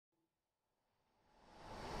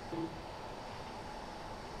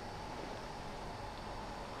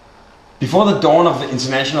Before the dawn of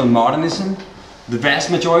international modernism, the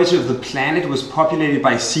vast majority of the planet was populated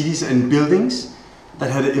by cities and buildings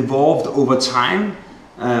that had evolved over time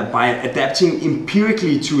by adapting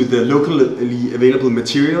empirically to the locally available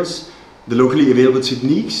materials, the locally available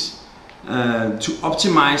techniques, to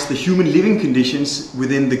optimize the human living conditions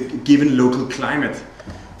within the given local climate.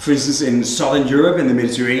 For instance, in southern Europe and the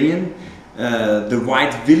Mediterranean, the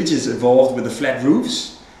white villages evolved with the flat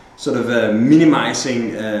roofs, sort of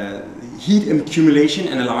minimizing heat accumulation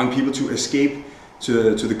and allowing people to escape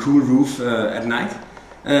to the cool roof at night.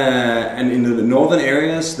 And in the northern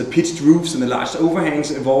areas, the pitched roofs and the large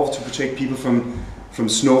overhangs evolved to protect people from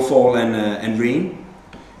snowfall and rain.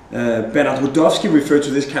 Bernard Rudowski referred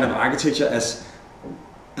to this kind of architecture as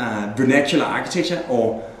vernacular architecture,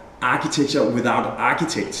 or architecture without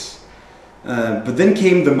architects. But then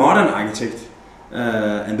came the modern architect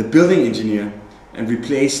and the building engineer, and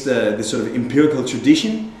replaced the sort of empirical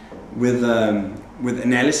tradition with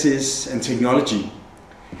analysis and technology.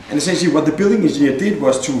 And essentially what the building engineer did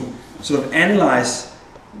was to sort of analyze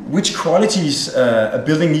which qualities a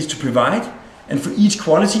building needs to provide, and for each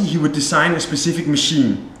quality he would design a specific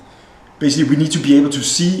machine. Basically, we need to be able to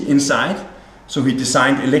see inside, so he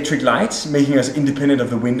designed electric lights, making us independent of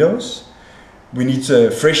the windows. We need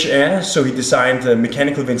fresh air, so he designed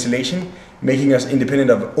mechanical ventilation, making us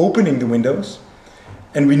independent of opening the windows.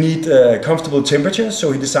 And we need comfortable temperature,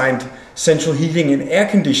 so he designed central heating and air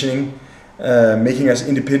conditioning, making us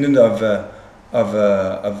independent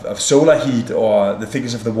of solar heat or the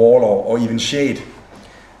thickness of the wall, or even shade.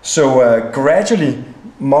 So gradually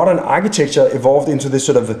modern architecture evolved into this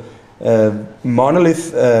sort of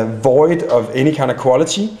monolith void of any kind of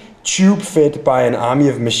quality, tube fed by an army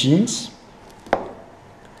of machines.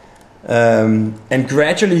 And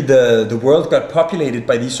gradually the world got populated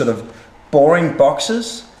by these sort of boring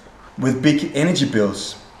boxes with big energy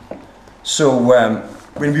bills. So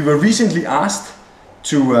when we were recently asked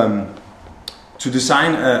to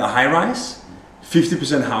design a high-rise,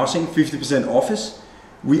 50% housing, 50% office,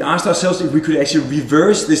 we asked ourselves if we could actually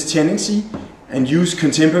reverse this tendency and use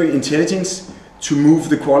contemporary intelligence to move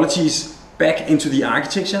the qualities back into the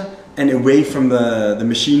architecture and away from the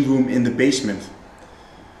machine room in the basement.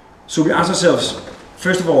 So we asked ourselves,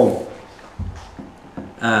 first of all,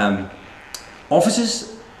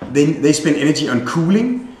 offices, they spend energy on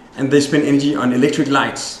cooling, and they spend energy on electric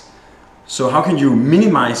lights. So how can you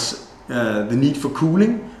minimize the need for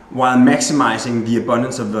cooling while maximizing the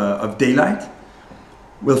abundance of daylight?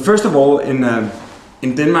 Well, first of all, in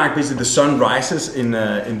Denmark, basically the sun rises in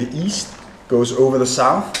the east, goes over the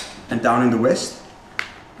south and down in the west.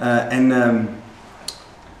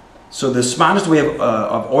 So the smartest way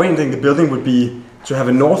of orienting the building would be to have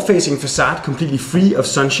a north-facing facade completely free of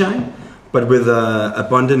sunshine, but with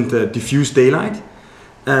abundant diffuse daylight.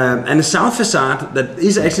 And a south facade that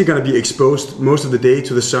is actually going to be exposed most of the day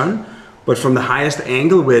to the sun, but from the highest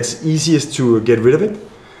angle where it's easiest to get rid of it.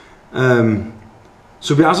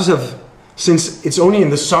 So we asked ourselves, since it's only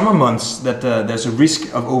in the summer months that there's a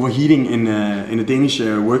risk of overheating in a Danish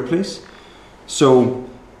workplace, so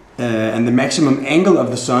and the maximum angle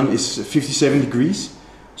of the sun is 57 degrees.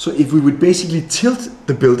 So if we would basically tilt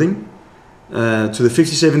the building to the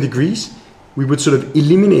 57 degrees, we would sort of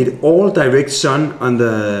eliminate all direct sun on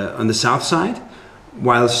the south side,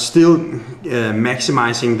 while still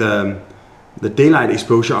maximizing the daylight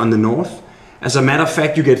exposure on the north. As a matter of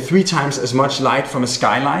fact, you get 3 times as much light from a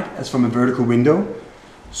skylight as from a vertical window.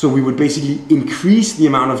 So we would basically increase the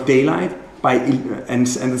amount of daylight by and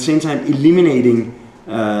at the same time eliminating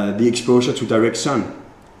the exposure to direct sun.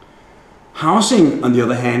 Housing, on the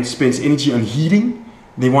other hand, spends energy on heating.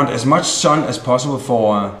 They want as much sun as possible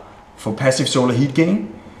for passive solar heat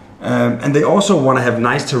gain, and they also want to have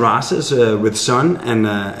nice terraces with sun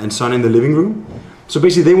and sun in the living room. So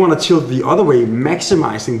basically they want to tilt the other way,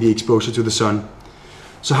 maximizing the exposure to the sun.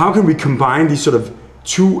 So how can we combine these sort of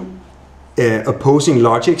two opposing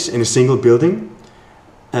logics in a single building?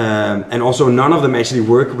 And also none of them actually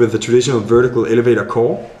work with the traditional vertical elevator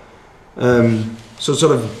core. So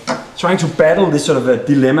sort of trying to battle this sort of a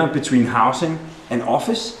dilemma between housing and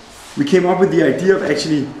office, we came up with the idea of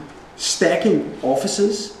actually stacking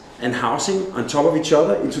offices and housing on top of each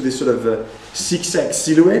other into this sort of zigzag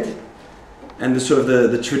silhouette, and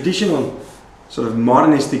the traditional sort of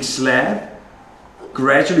modernistic slab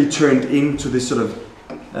gradually turned into this sort of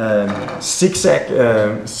zigzag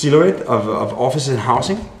silhouette of offices and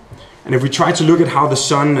housing. And if we try to look at how the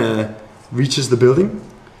sun reaches the building,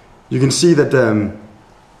 you can see that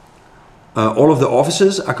all of the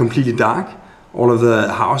offices are completely dark, all of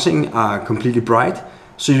the housing are completely bright.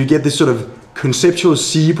 So you get this sort of conceptual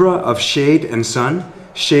zebra of shade and sun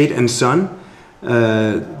shade and sun,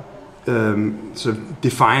 sort of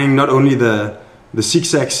defining not only the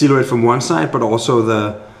zigzag silhouette from one side, but also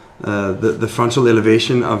the frontal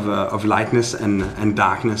elevation of lightness and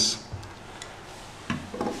darkness.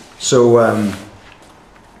 So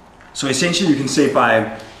essentially you can say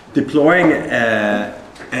by deploying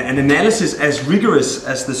an analysis as rigorous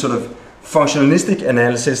as the sort of functionalistic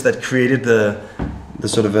analysis that created the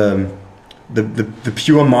sort of the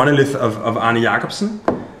pure monolith of Arne Jacobsen,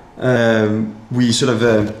 we sort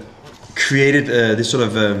of created this sort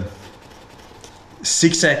of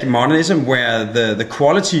zigzag modernism, where the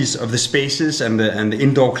qualities of the spaces and the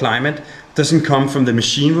indoor climate doesn't come from the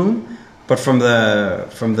machine room, but from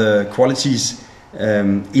the qualities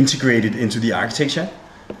integrated into the architecture.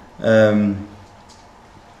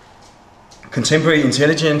 Contemporary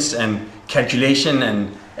intelligence and calculation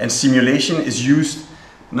and simulation is used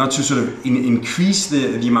not to sort of increase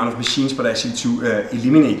the amount of machines, but actually to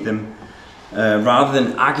eliminate them. Rather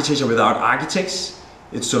than architecture without architects,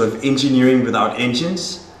 it's sort of engineering without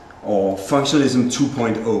engines, or functionalism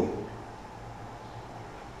 2.0.